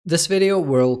This video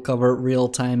will cover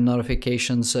real-time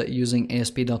notifications using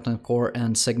ASP.NET Core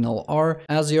and SignalR.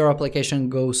 As your application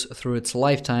goes through its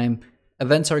lifetime,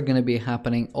 events are going to be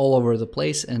happening all over the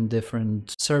place in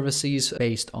different services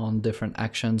based on different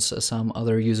actions some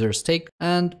other users take,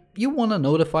 and you want to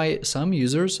notify some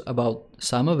users about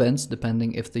some events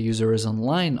depending if the user is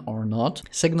online or not.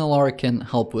 SignalR can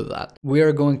help with that. We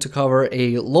are going to cover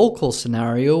a local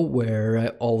scenario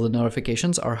where all the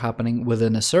notifications are happening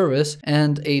within a service,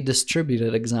 and a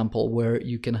distributed example where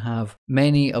you can have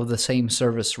many of the same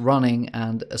service running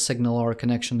and a SignalR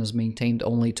connection is maintained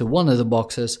only to one of the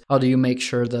boxes. How do you make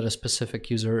sure that a specific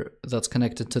user that's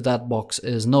connected to that box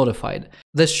is notified?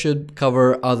 This should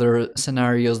cover other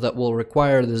scenarios that will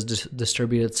require this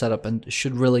distributed setup and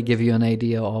should really give you an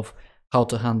idea of how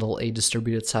to handle a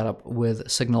distributed setup with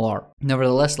SignalR.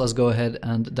 Nevertheless, let's go ahead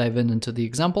and dive into the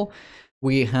example.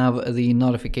 We have the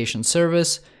notification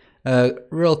service.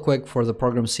 Real quick, for the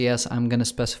program CS, I'm going to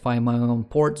specify my own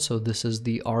port. So this is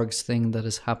the args thing that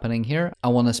is happening here. I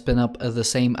want to spin up the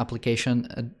same application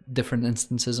at different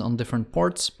instances on different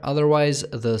ports. Otherwise,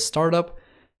 the startup.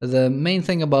 The main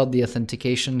thing about the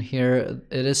authentication here,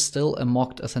 it is still a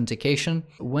mocked authentication.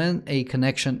 When a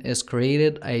connection is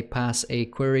created, I pass a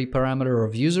query parameter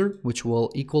of user, which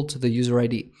will equal to the user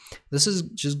ID. This is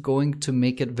just going to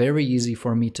make it very easy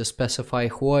for me to specify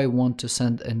who I want to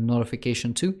send a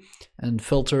notification to and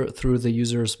filter through the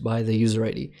users by the user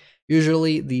ID.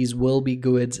 Usually these will be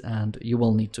GUIDs and you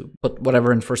will need to put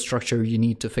whatever infrastructure you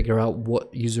need to figure out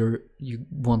what user you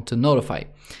want to notify.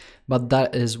 But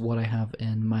that is what I have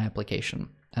in my application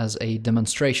as a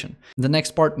demonstration. The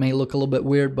next part may look a little bit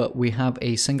weird, but we have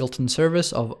a singleton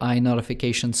service of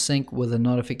iNotification sync with a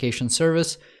notification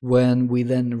service. When we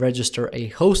then register a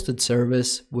hosted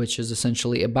service, which is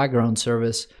essentially a background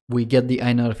service, we get the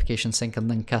iNotification sync and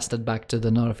then cast it back to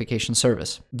the notification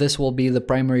service. This will be the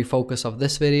primary focus of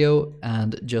this video,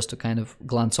 and just to kind of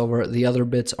glance over, the other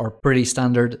bits are pretty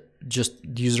standard. Just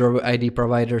user ID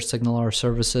provider, SignalR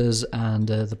services, and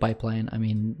the pipeline. I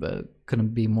mean,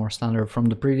 couldn't be more standard from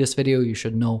the previous video. You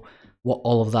should know what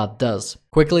all of that does.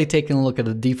 Quickly taking a look at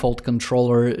the default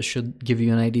controller should give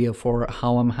you an idea for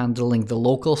how I'm handling the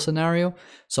local scenario.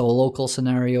 So a local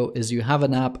scenario is you have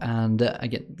an app and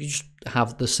again, you just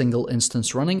have the single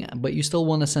instance running, but you still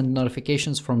want to send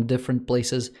notifications from different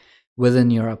places within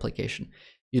your application.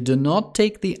 You do not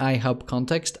take the iHub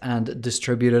context and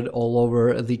distribute it all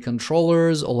over the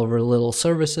controllers, all over little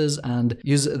services, and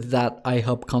use that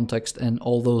iHub context in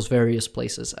all those various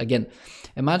places. Again,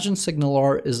 imagine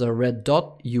SignalR is a red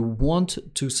dot. You want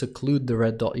to seclude the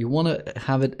red dot. You want to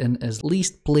have it in as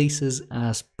least places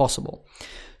as possible.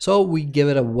 So we give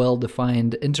it a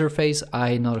well-defined interface,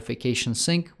 iNotification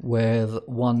sync, with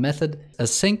one method. A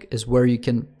sync is where you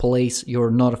can place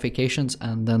your notifications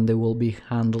and then they will be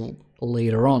handled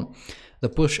later on. The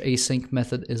push async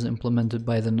method is implemented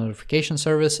by the notification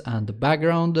service, and the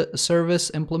background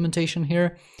service implementation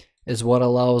here is what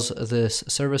allows this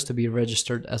service to be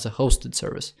registered as a hosted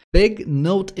service. Big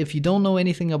note, if you don't know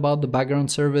anything about the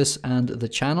background service and the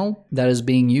channel that is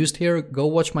being used here, go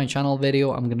watch my channel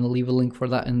video. I'm going to leave a link for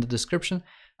that in the description.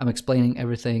 I'm explaining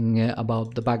everything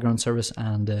about the background service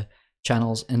and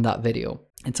channels in that video.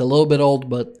 It's a little bit old,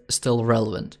 but still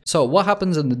relevant. So what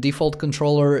happens in the default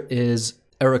controller is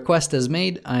a request is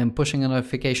made, I'm pushing a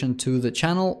notification to the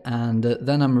channel, and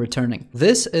then I'm returning.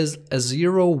 This is a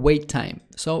 0 wait time.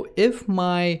 So if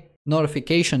my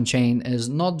notification chain is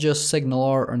not just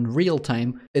SignalR in real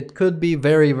time, it could be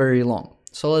very, very long.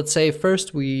 So let's say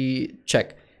first we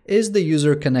check, is the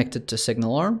user connected to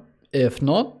SignalR? If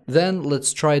not, then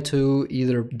let's try to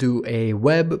either do a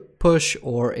web push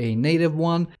or a native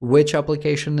one. Which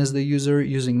application is the user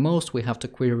using most? We have to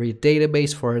query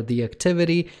database for the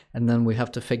activity, and then we have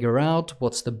to figure out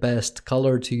what's the best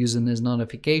color to use in his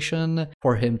notification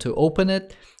for him to open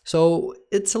it. So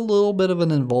it's a little bit of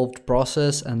an involved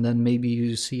process, and then maybe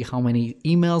you see how many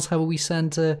emails have we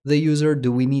sent to the user.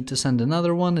 Do we need to send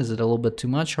another one? Is it a little bit too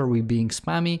much? Are we being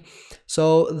spammy?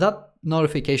 So that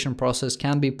notification process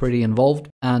can be pretty involved,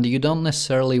 and you don't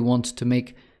necessarily want to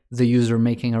make the user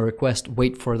making a request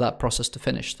wait for that process to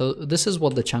finish. So this is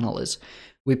what the channel is.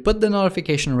 We put the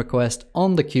notification request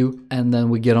on the queue and then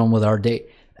we get on with our day,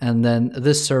 and then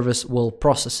this service will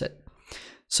process it.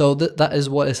 So that is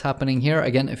what is happening here.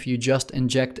 Again, if you just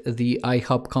inject the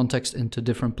iHub context into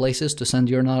different places to send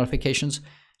your notifications,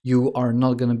 you are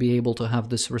not going to be able to have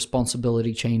this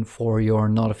responsibility chain for your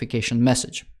notification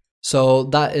message. So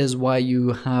that is why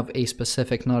you have a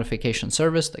specific notification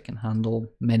service that can handle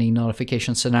many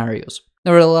notification scenarios.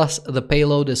 Nevertheless, the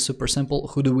payload is super simple.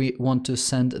 Who do we want to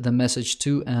send the message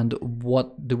to and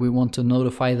what do we want to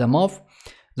notify them of?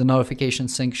 The notification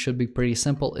sync should be pretty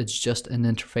simple. It's just an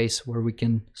interface where we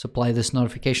can supply this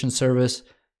notification service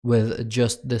with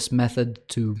just this method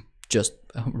to just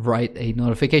write a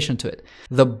notification to it.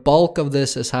 The bulk of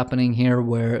this is happening here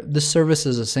where this service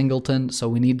is a singleton, so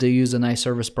we need to use an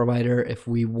iService provider if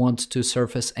we want to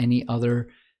surface any other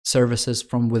services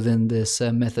from within this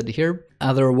method here.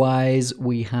 Otherwise,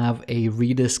 we have a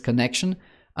Redis connection.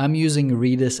 I'm using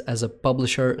Redis as a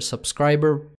publisher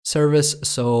subscriber service,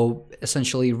 so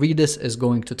essentially Redis is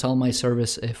going to tell my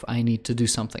service if I need to do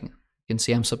something. You can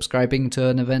see I'm subscribing to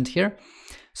an event here.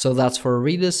 So that's for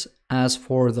Redis. As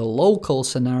for the local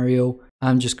scenario,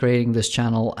 I'm just creating this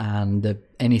channel, and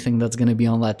anything that's going to be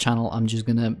on that channel, I'm just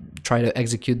going to try to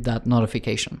execute that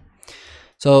notification.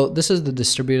 So this is the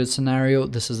distributed scenario.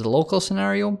 This is the local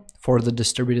scenario. For the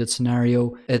distributed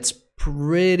scenario, it's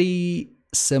pretty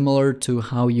similar to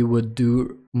how you would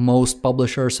do most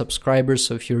publisher subscribers.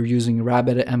 So if you're using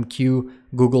RabbitMQ,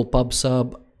 Google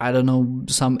PubSub, I don't know,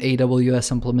 some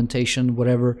AWS implementation,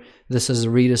 whatever, this is a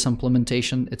Redis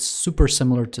implementation. It's super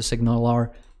similar to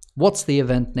SignalR. What's the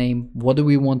event name? What do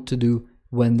we want to do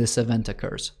when this event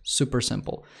occurs? Super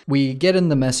simple. We get in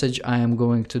the message. I am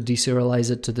going to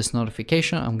deserialize it to this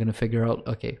notification. I'm going to figure out,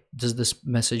 okay, does this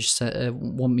message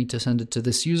want me to send it to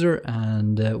this user,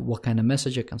 and what kind of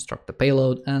message? I construct the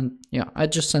payload, and yeah, I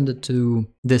just send it to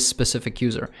this specific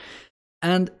user.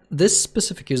 And this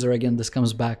specific user, again, this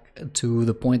comes back to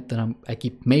the point that I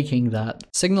keep making, that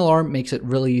SignalR makes it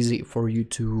really easy for you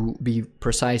to be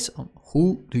precise on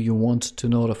who do you want to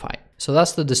notify. So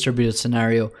that's the distributed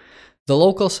scenario. The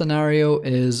local scenario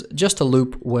is just a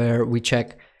loop where we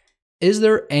check, is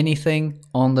there anything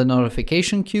on the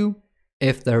notification queue?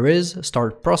 If there is,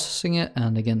 start processing it,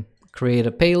 and again, create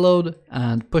a payload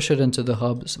and push it into the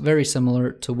hubs, very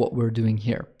similar to what we're doing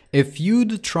here. If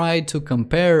you'd try to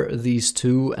compare these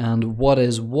two and what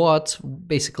is what,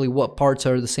 basically what parts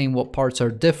are the same, what parts are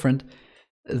different,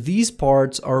 these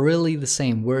parts are really the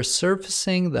same. We're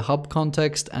surfacing the hub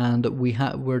context and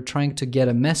we're trying to get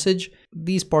a message.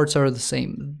 These parts are the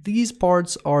same. These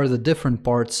parts are the different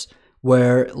parts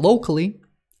where locally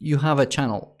you have a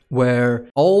channel where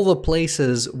all the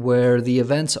places where the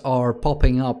events are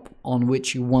popping up on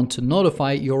which you want to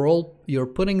notify, you're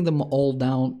putting them all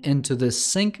down into this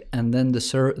sink, and then this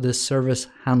service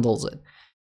handles it.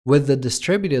 With the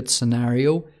distributed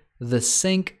scenario, the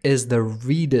sink is the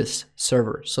Redis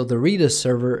server. So the Redis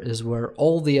server is where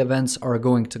all the events are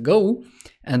going to go,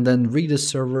 and then Redis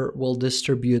server will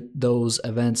distribute those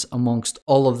events amongst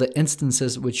all of the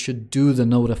instances which should do the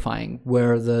notifying,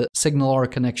 where the SignalR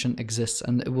connection exists,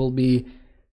 and it will be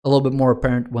a little bit more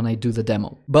apparent when I do the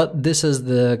demo. But this is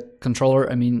the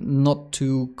controller. I mean, not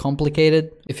too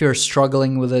complicated. If you're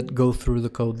struggling with it, go through the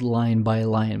code line by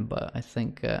line, but I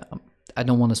think I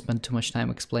don't want to spend too much time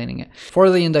explaining it. For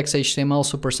the index HTML,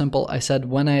 super simple. I said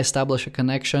when I establish a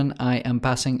connection, I am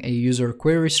passing a user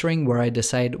query string where I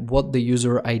decide what the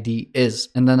user ID is.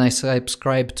 And then I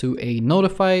subscribe to a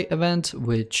notify event,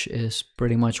 which is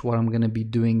pretty much what I'm going to be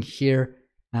doing here.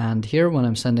 And here, when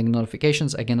I'm sending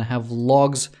notifications, again, I have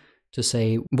logs to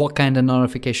say what kind of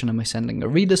notification am I sending, a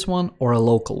Redis one or a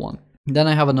local one. Then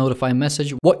I have a notify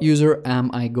message. What user am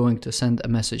I going to send a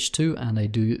message to? And I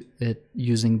do it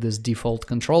using this default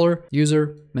controller,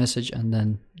 user, message, and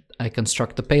then I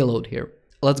construct the payload here.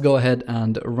 Let's go ahead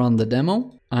and run the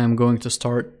demo. I'm going to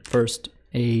start first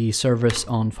a service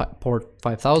on port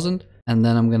 5000, and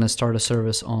then I'm going to start a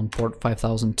service on port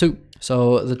 5002.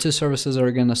 So the two services are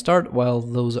going to start while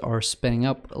those are spinning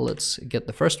up. Let's get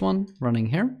the first one running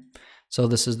here. So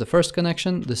this is the first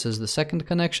connection, this is the second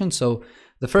connection. So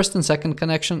the first and second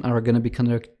connection are going to be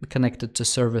connected to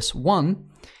service 1.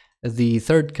 The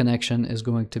third connection is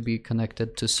going to be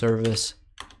connected to service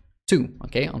 2,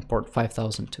 okay, on port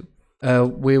 5002.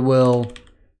 We will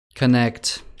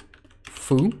connect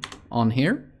foo on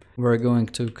here. We're going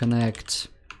to connect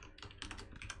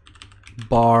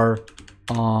bar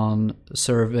on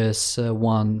service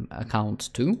 1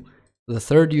 account 2. The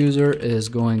third user is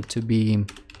going to be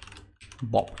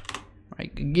Bob,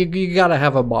 right? You gotta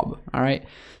have a Bob, all right?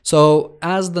 So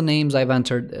as the names I've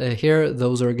entered here,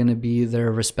 those are gonna be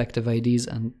their respective IDs,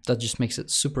 and that just makes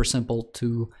it super simple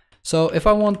to... So if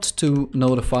I want to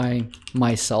notify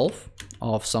myself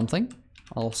of something,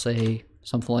 I'll say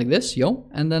something like this, yo,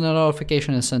 and then a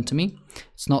notification is sent to me.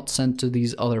 It's not sent to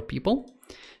these other people.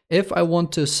 If I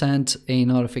want to send a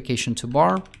notification to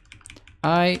Bar,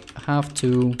 I have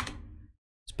to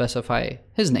specify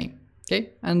his name.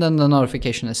 Okay, and then the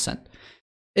notification is sent.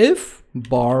 If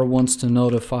Bar wants to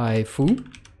notify foo,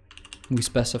 we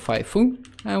specify foo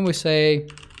and we say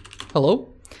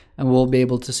hello, and we'll be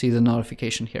able to see the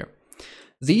notification here.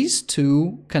 These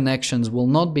two connections will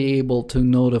not be able to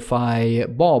notify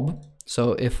Bob.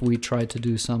 So if we try to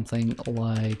do something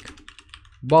like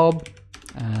Bob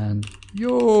and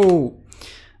yo,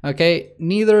 okay,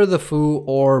 neither the foo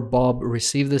or Bob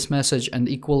receive this message, and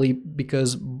equally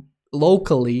because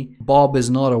locally Bob is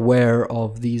not aware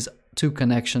of these two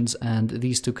connections and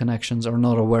these two connections are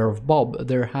not aware of Bob.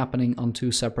 They're happening on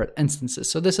two separate instances.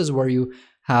 So this is where you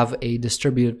have a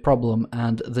distributed problem,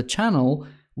 and the channel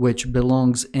which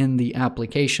belongs in the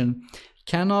application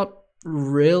cannot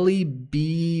really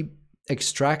be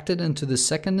extracted into the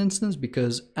second instance,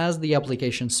 because as the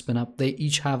applications spin up, they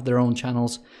each have their own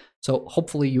channels. So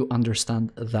hopefully you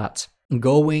understand that.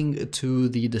 Going to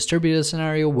the distributed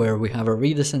scenario where we have a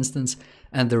Redis instance,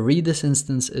 and the Redis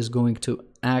instance is going to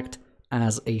act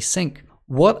as a sink.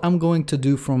 What I'm going to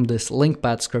do from this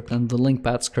linkpad script, and the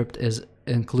linkpad script is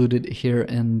included here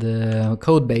in the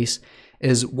code base,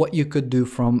 is what you could do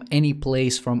from any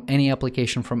place, from any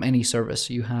application, from any service.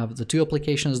 You have the two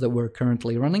applications that we're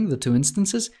currently running, the two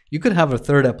instances. You could have a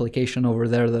third application over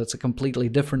there that's a completely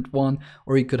different one,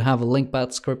 or you could have a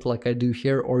linkpad script like I do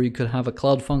here, or you could have a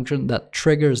cloud function that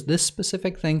triggers this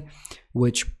specific thing,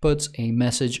 which puts a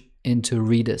message into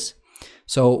Redis.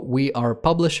 So we are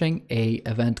publishing a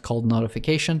event called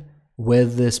notification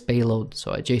with this payload.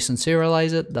 So I JSON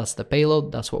serialize it, that's the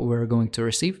payload, that's what we're going to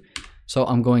receive. So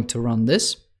I'm going to run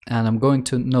this, and I'm going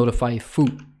to notify foo.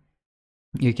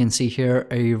 You can see here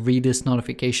a Redis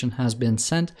notification has been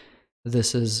sent.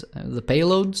 This is the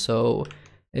payload. So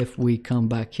if we come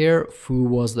back here, foo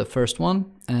was the first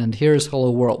one, and here's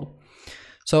hello world.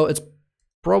 So it's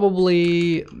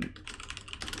probably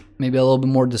maybe a little bit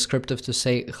more descriptive to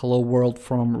say hello world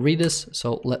from Redis.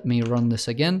 So let me run this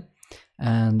again,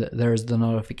 and there's the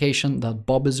notification that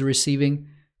Bob is receiving,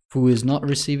 foo is not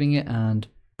receiving it, and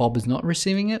Bob is not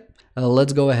receiving it.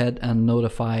 Let's go ahead and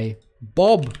notify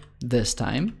Bob this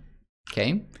time.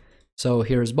 Okay, so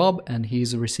here's Bob, and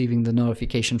he's receiving the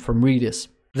notification from Redis.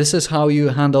 This is how you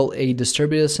handle a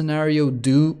distributed scenario.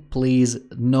 Do please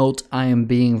note I am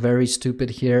being very stupid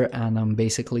here, and I'm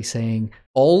basically saying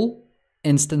all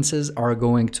instances are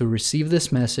going to receive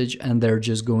this message, and they're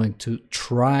just going to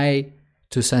try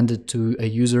to send it to a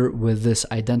user with this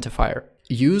identifier.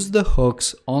 Use the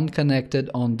hooks on connected,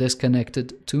 on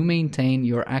disconnected to maintain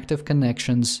your active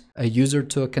connections. A user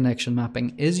to a connection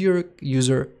mapping. Is your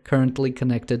user currently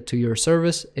connected to your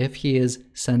service? If he is,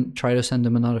 try to send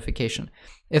him a notification.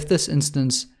 If this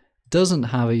instance doesn't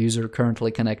have a user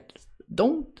currently connected,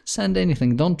 don't send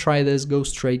anything. Don't try this. Go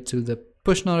straight to the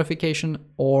push notification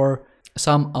or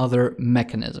some other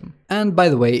mechanism. And by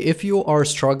the way, if you are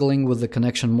struggling with the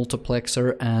connection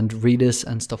multiplexer and Redis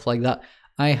and stuff like that,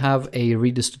 I have a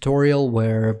Redis tutorial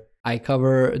where I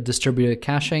cover distributed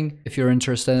caching. If you're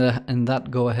interested in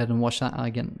that, go ahead and watch that.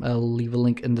 Again, I'll leave a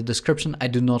link in the description. I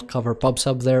do not cover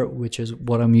PubSub there, which is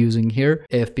what I'm using here.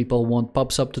 If people want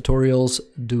PubSub tutorials,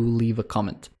 do leave a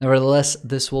comment. Nevertheless,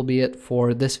 this will be it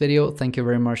for this video. Thank you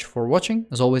very much for watching.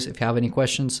 As always, if you have any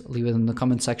questions, leave it in the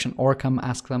comment section or come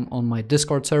ask them on my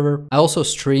Discord server. I also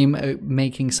stream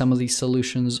making some of these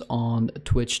solutions on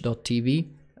twitch.tv.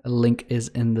 A link is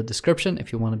in the description.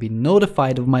 If you want to be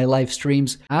notified of my live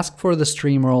streams, ask for the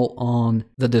stream role on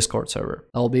the Discord server.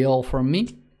 That'll be all from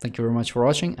me. Thank you very much for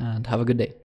watching, and have a good day.